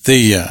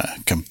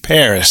The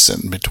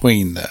comparison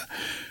between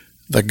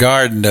the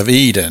Garden of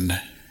Eden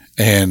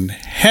and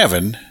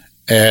heaven,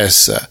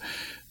 as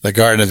the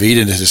Garden of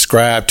Eden is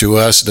described to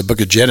us in the book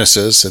of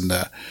Genesis, and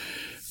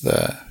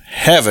the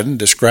heaven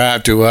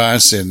described to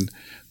us in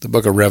the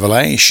book of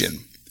Revelation.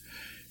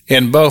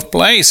 In both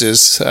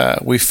places,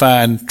 we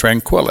find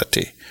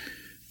tranquility,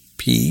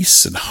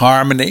 peace, and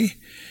harmony,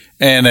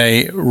 and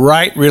a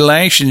right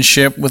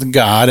relationship with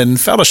God and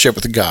fellowship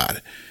with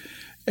God.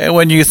 And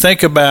when you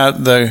think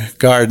about the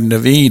Garden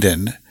of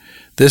Eden,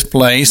 this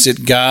place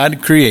that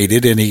God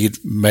created, and He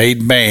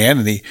made man,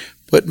 and He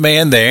put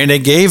man there, and He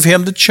gave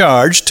him the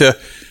charge to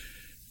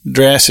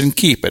dress and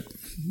keep it.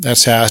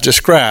 That's how it's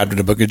described in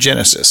the book of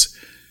Genesis.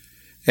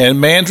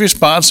 And man's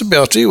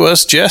responsibility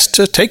was just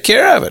to take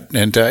care of it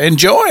and to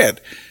enjoy it.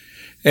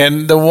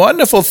 And the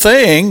wonderful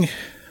thing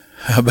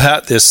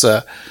about this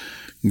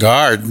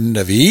Garden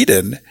of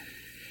Eden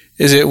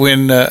is that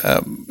when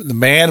the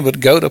man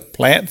would go to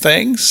plant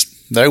things,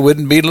 there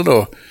wouldn't be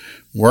little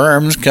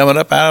worms coming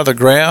up out of the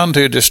ground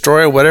to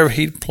destroy whatever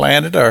he'd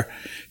planted, or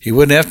he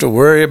wouldn't have to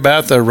worry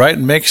about the right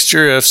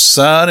mixture of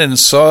sun and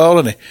soil,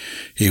 and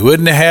he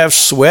wouldn't have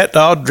sweat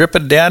all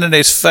dripping down in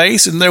his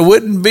face, and there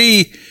wouldn't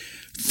be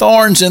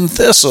thorns and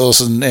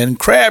thistles and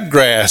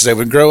crabgrass that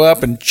would grow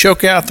up and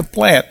choke out the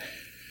plant.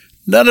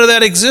 None of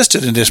that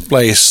existed in this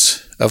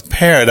place of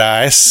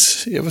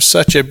paradise. It was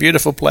such a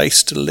beautiful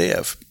place to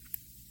live.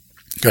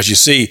 Because you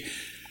see,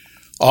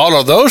 all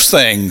of those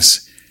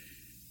things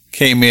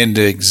came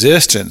into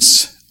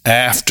existence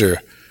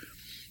after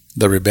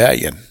the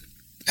rebellion.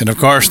 And of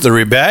course, the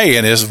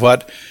rebellion is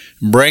what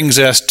brings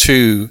us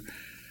to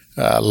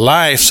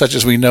life such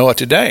as we know it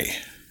today.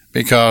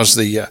 Because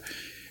the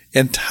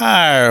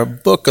entire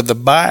book of the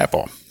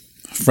Bible,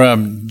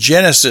 from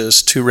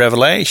Genesis to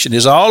Revelation,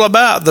 is all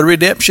about the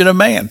redemption of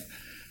man.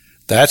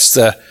 That's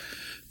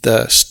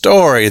the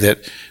story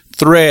that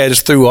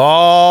threads through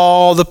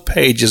all the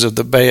pages of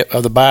the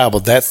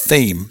Bible, that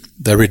theme,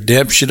 the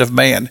redemption of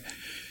man.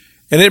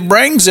 And it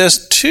brings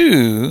us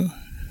to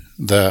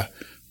the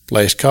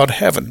place called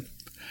heaven.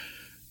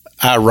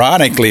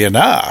 Ironically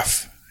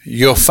enough,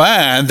 you'll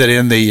find that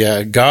in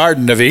the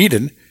Garden of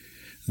Eden,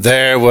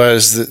 there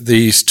was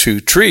these two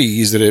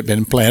trees that had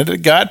been planted that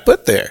God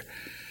put there.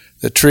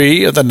 The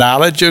tree of the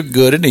knowledge of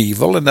good and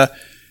evil, and the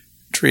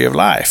tree of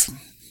life.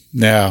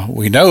 Now,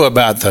 we know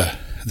about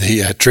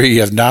the tree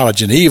of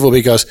knowledge and evil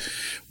because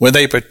when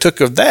they partook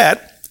of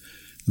that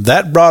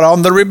brought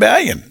on the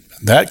rebellion.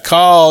 That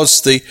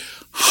caused the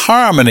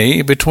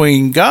harmony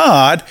between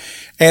God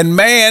and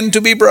man to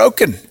be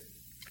broken,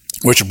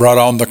 which brought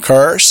on the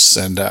curse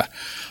and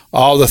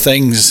all the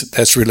things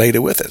that's related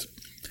with it.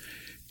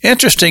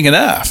 Interesting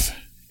enough,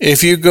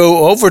 if you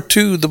go over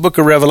to the book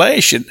of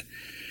Revelation,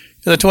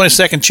 in the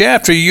 22nd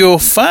chapter, you'll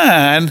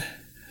find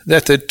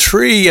that the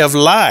tree of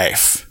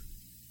life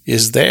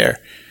is there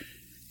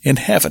in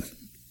heaven.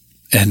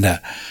 And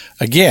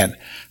again,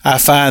 I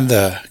find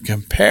the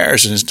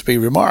comparisons to be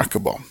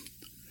remarkable.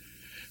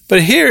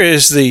 But here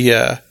is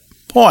the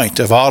point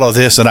of all of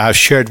this that I've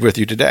shared with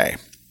you today,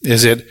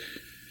 is that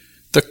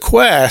the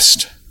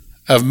quest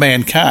of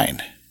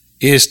mankind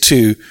is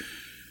to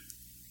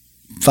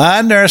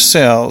find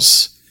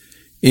ourselves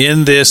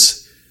in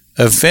this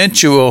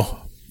eventual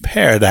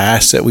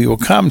paradise that we will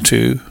come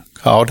to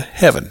called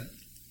heaven.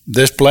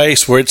 This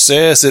place where it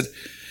says that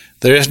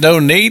there is no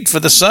need for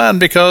the sun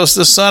because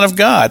the Son of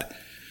God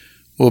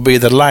will be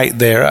the light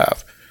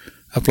thereof.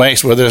 A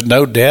place where there's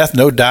no death,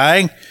 no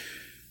dying,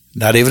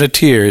 not even a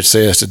tear, it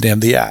says, to dim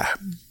the eye.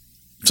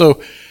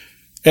 So,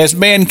 as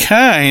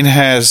mankind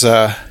has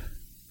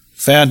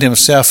found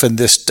himself in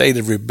this state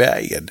of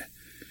rebellion,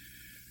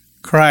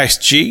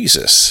 Christ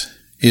Jesus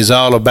is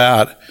all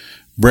about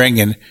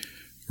bringing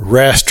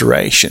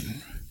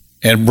restoration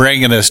and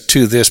bringing us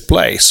to this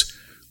place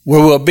where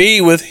we'll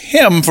be with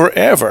Him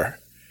forever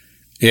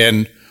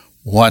in,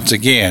 once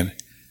again,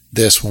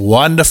 this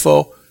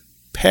wonderful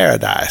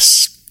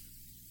paradise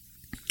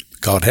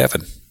called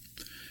heaven.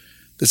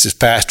 This is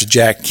Pastor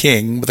Jack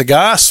King with the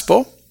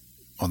gospel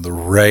on the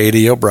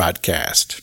radio broadcast.